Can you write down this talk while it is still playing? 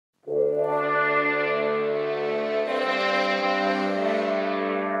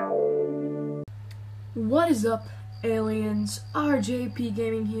What is up, aliens? RJP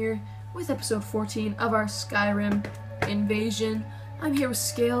Gaming here with episode 14 of our Skyrim invasion. I'm here with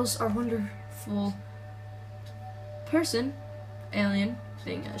Scales, our wonderful alien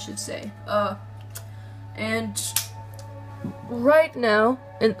thing, I should say. And right now,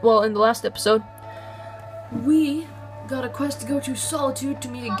 in the last episode, we got a quest to go to Solitude to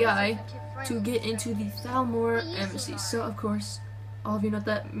meet a guy to get into the Thalmor embassy. So, of course, all of you know what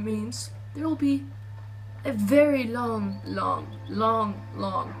that means. There will be a very long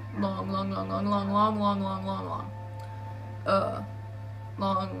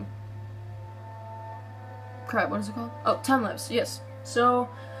crap, what is it called? Oh, time lapse, yes. So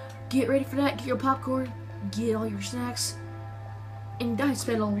get ready for that, get your popcorn, get all your snacks, and I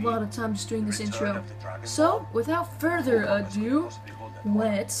spent a lot of time just doing this intro. So without further ado,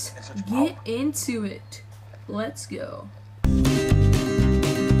 let's get into it. Let's go.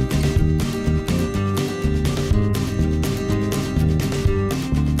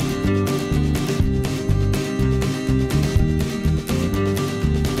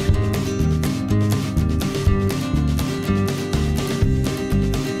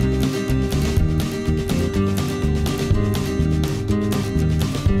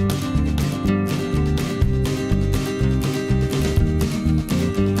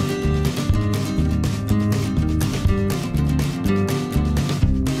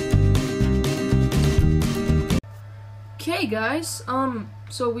 Okay guys,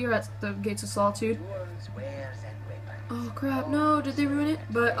 so we are at the Gates of Solitude. Oh crap, no, did they ruin it?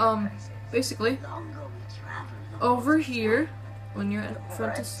 But, basically, over here, when you're in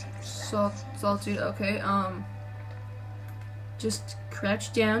front of Solitude, okay, just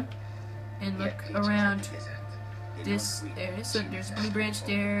crouch down and look around this area. So there's a blue branch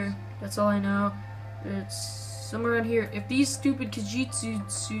there, that's all I know. It's somewhere around here. If these stupid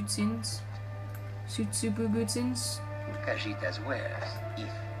Kajitsubugutsins as well, if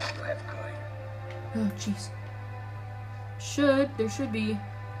you have coin. Oh jeez. There should be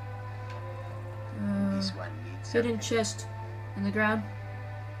hidden chest in the ground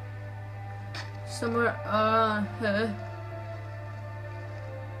somewhere.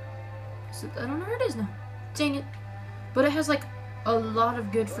 So I don't know where it is now. Dang it! But it has like a lot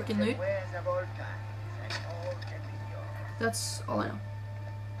of good freaking loot. That's all I know.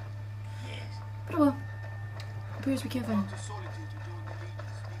 But well. Appears we can't find him.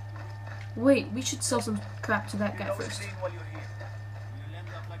 Wait, we should sell some crap to that guy first.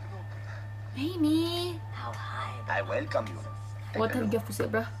 Hey, me. I welcome you. What have you got for sale,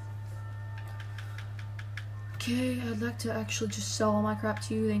 bruh? Okay, I'd like to actually just sell all my crap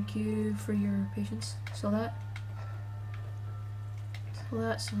to you. Thank you for your patience. Sell that. Sell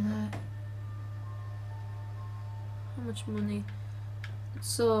that, sell that. How much money?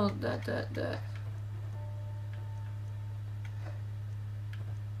 So that.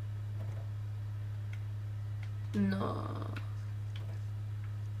 No.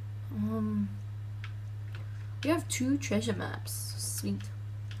 We have 2 treasure maps. Sweet.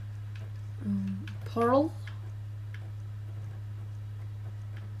 Pearl.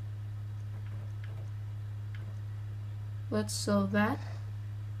 Let's sell that.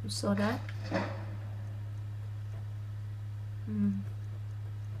 Let's sell that.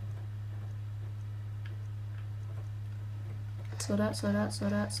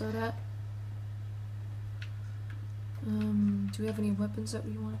 Sell that. Do we have any weapons that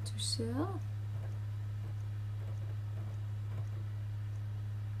we want to sell?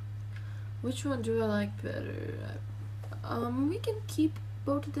 Which one do I like better? We can keep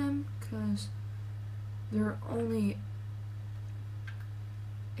both of them because they're only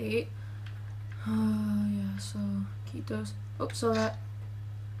 8. Yeah, so keep those. Oh, saw that.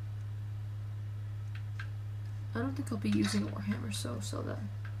 I don't think I'll be using Warhammer, so sell that.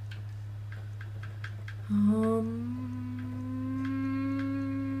 Oh,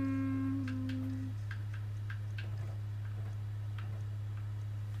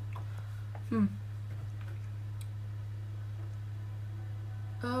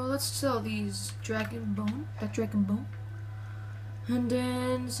 let's sell these dragon bone. And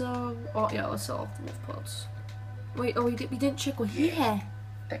then oh yeah, let's sell the wolf pelts. Wait, we didn't check what he had.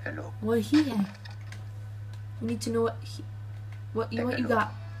 Take a look. What he had. We need to know what you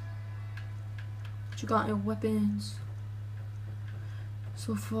got. What you got in your weapons?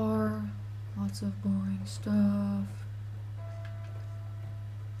 So far, lots of boring stuff.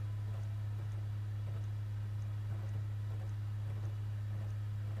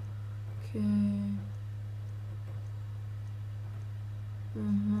 Okay.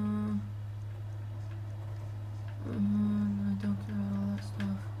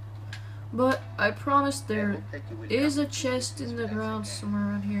 But I promise I there hope that you will is come a to chest this in the once ground again. somewhere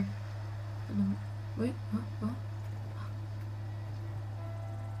around here. Wait, what?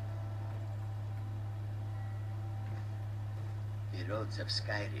 The roads of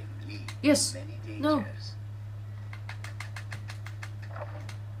Skyrim lead Yes. to many No. dangers.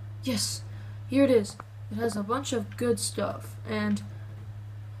 Yes, here it is. It has a bunch of good stuff. And,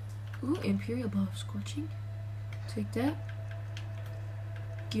 ooh, Imperial Bow of Scorching. Take that.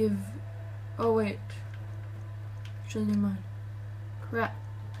 Give, oh wait. Actually, never mind. Crap.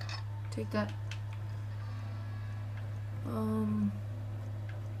 Take that.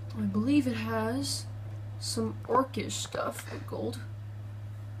 I believe it has some orcish stuff for gold.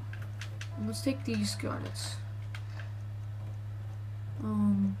 Let's take these garnets.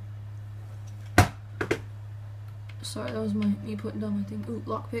 Sorry, that was me putting down my thing. Ooh,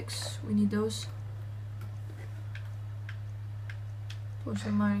 lockpicks. We need those. Potion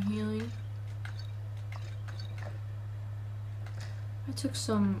of minor healing. I took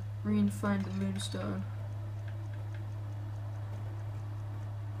some refined moonstone.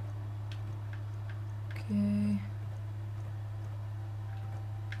 Okay.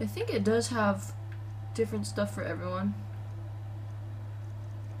 I think it does have different stuff for everyone.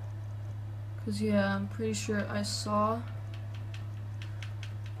 Cause yeah, I'm pretty sure I saw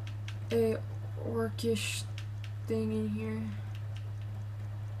a orcish thing in here.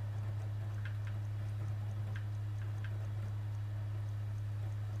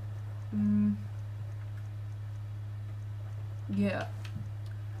 Yeah.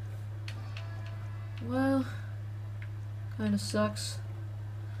 Well, kinda sucks.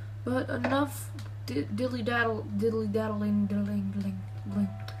 But enough diddly daddling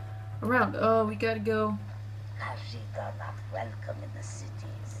around. Oh, we gotta go. Hashid are not welcome in the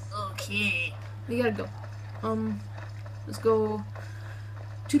cities. Okay. We gotta go. Let's go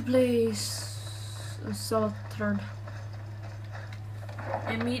to the place of Solitard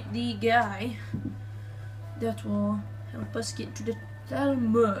and meet the guy that will help us get to the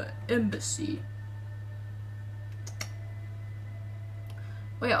Thalma embassy.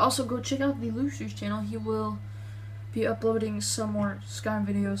 Oh yeah, also go check out the Losers channel. He will be uploading some more Skyrim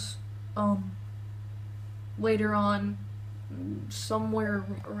videos later on, somewhere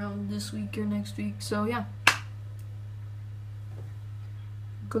around this week or next week. So yeah,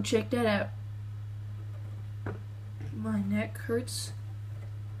 go check that out. My neck hurts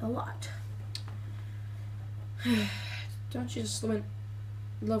a lot. Don't you just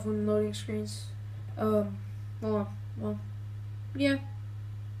love when loading screens? Hold on. Well, yeah.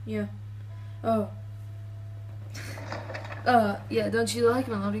 Oh. Yeah, don't you like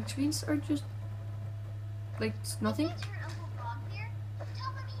when loading screens are just like nothing? Is your Uncle Rob here?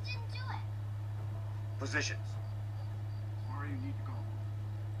 Tell him he didn't do it. Positions. Sorry, you need to go home.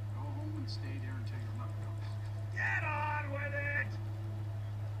 Go home and stay there until your mother comes. Get on with it!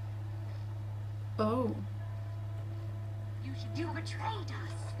 Oh. You betrayed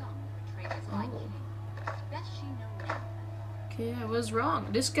us. Scum betrayed his high Oh. king. Best she know now. Okay, I was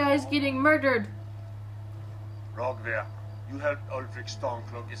wrong. This guy's getting murdered. Rogver, you helped Ulfric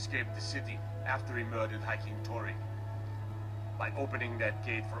Stormcloak escape the city after he murdered High King Tori. By opening that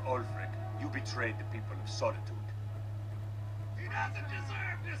gate for Ulfric, you betrayed the people of Solitude. He doesn't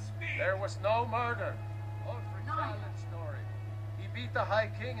deserve to speak! There was no murder. Ulfric challenged Tori. He beat the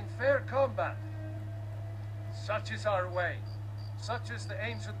High King in fair combat. Such is our way. Such is the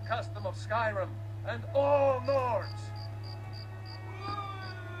ancient custom of Skyrim and all Nords.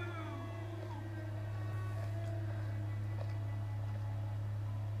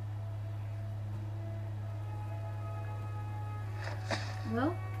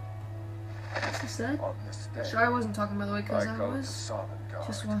 Well, that's so sad. On this day, Sorry, I wasn't talking by the way, because I I go to was Sovngarde.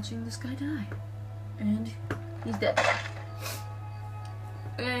 just watching this guy die. And he's dead.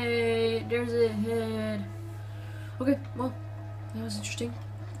 Hey, there's a head. Okay, well, that was interesting.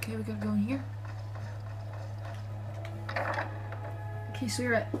 Okay, we gotta go in here. Okay, so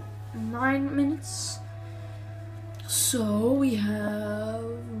you're at 9 minutes. So we have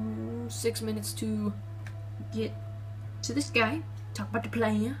 6 minutes to get to this guy, talk about the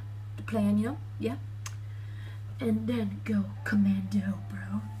plan, you know, yeah. And then go commando,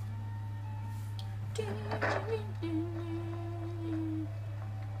 bro.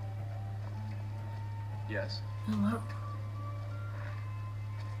 Yes. Hello.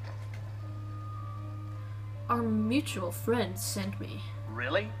 Our mutual friend sent me.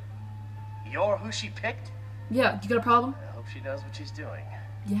 Really? You're who she picked? Yeah, you got a problem? I hope she knows what she's doing.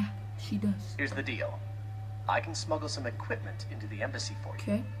 Yeah, she does. Here's the deal. I can smuggle some equipment into the embassy for you.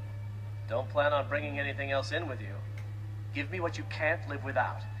 Okay. Don't plan on bringing anything else in with you. Give me what you can't live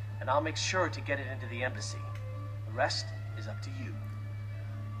without, and I'll make sure to get it into the embassy. The rest is up to you.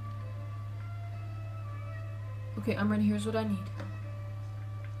 Okay, I'm ready. Here's what I need.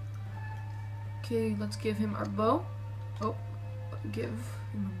 Okay, let's give him our bow. Oh, give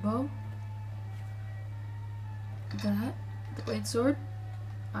him a bow. That, the blade sword,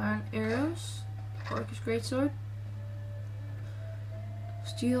 iron arrows, Orcish greatsword,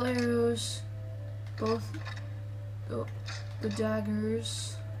 steel arrows, both the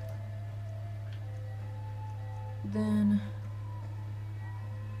daggers. Then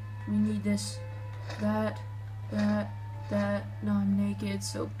we need this, that. Now I'm naked,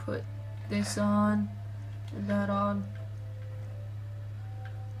 so put this on and that on.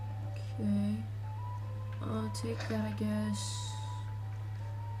 Okay. I'll take that, I guess.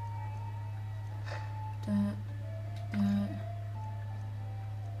 That.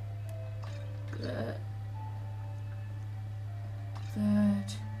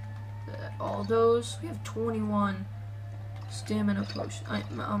 All those. We have 21 stamina potions.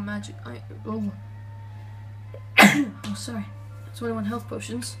 Magic. Oh, sorry. 21 health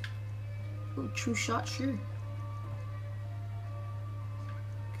potions. Ooh, true shot, sure.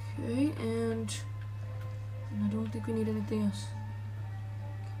 Okay, and I don't think we need anything else.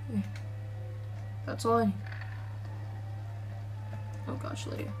 Okay. That's all I need. Oh gosh,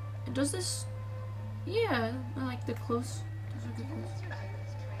 Lydia. And does this... Yeah, I like the clothes. Those are good clothes.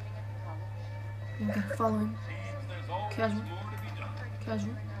 Okay, follow him. Casual.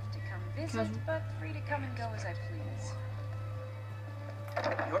 Casual. Casual. But free to come and go as I please.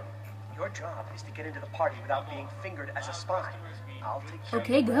 Your job is to get into the party without being fingered as a spy. I'll take care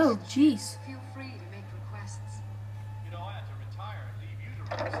Okay, of the go. rest. Jeez. Feel free to make requests. You know, I have to retire and leave you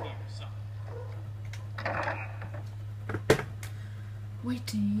to receive yourself.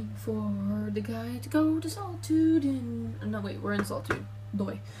 Waiting for the guy to go to Solitude and... No, wait, we're in Solitude.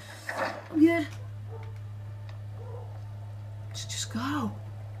 Boy. I'm good. Just go.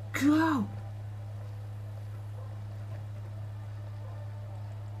 Go.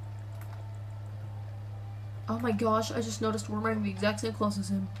 Oh my gosh, I just noticed we're wearing the exact same clothes as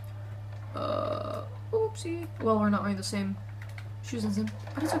him. Oopsie. Well, we're not wearing the same shoes as him,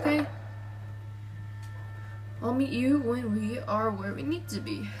 but it's okay. I'll meet you when we are where we need to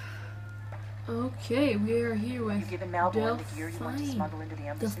be. Okay, we are here with You given Malborn the gear you want to Delphine. smuggle into the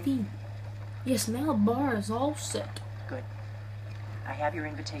embassy? Delphine. Yes, Malbar is all set. Good. I have your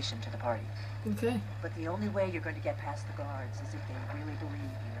invitation to the party. Okay. But the only way you're going to get past the guards is if they really believe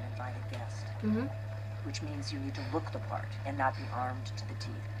you're an invited guest. Mm-hmm. Which means you need to look the part and not be armed to the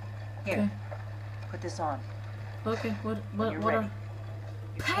teeth. Here, Okay. put this on. Okay, When what you're are... ready.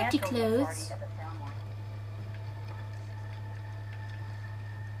 You Party can't go to the party clothes. at the Falmouth.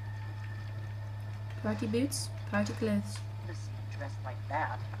 Party boots, party clothes. Listen, dressed like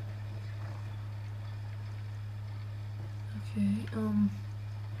that. Okay,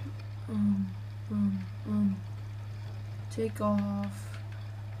 take off.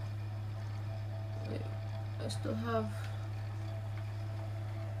 Wait, I still have...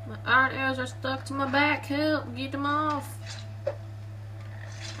 My iron arrows are stuck to my back. Help, get them off.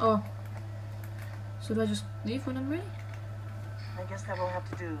 Oh. So do I just leave when I'm ready? I guess that will have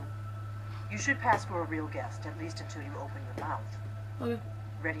to do. You should pass for a real guest, at least until you open your mouth. Okay,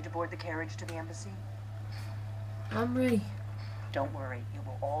 Ready to board the carriage to the embassy? I'm ready. Don't worry, it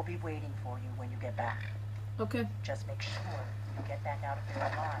will all be waiting for you when you get back. Okay. Just make sure you get back out of there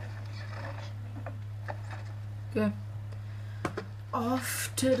alive. Okay.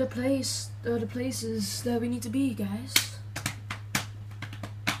 Off to the places that we need to be, guys.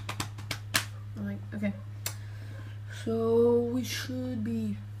 Alright, okay. So we should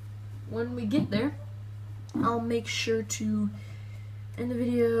be, when we get there, I'll make sure to end the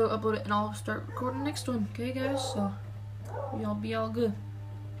video, upload it, and I'll start recording the next one. Okay, guys? So y'all be all good.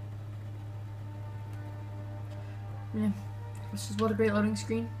 Yeah. This is what a great loading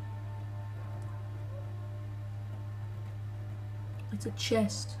screen. It's a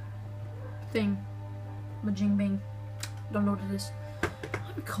chest thing. Majing bang. Don't know what it is.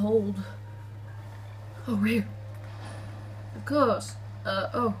 I'm cold. Oh, rare. Of course.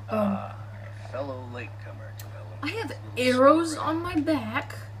 Fellow latecomer to I have arrows on my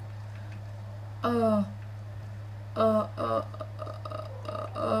back.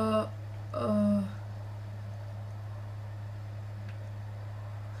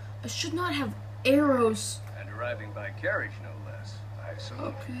 I should not have arrows. And arriving by carriage, no less. I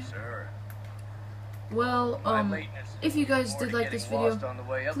salute you, Okay. sir. Well, My lateness is if you guys more did to like this getting video, lost on the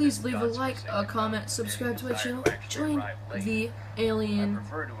way up please than leave a God's like, a forsaken comment, mountain. subscribe to my Desire channel, to actually join arrive late. the alien I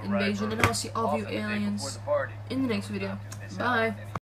prefer to arrive invasion, and early, I'll see all of you often the day before aliens the party. in the next video. Not to miss out Bye. on any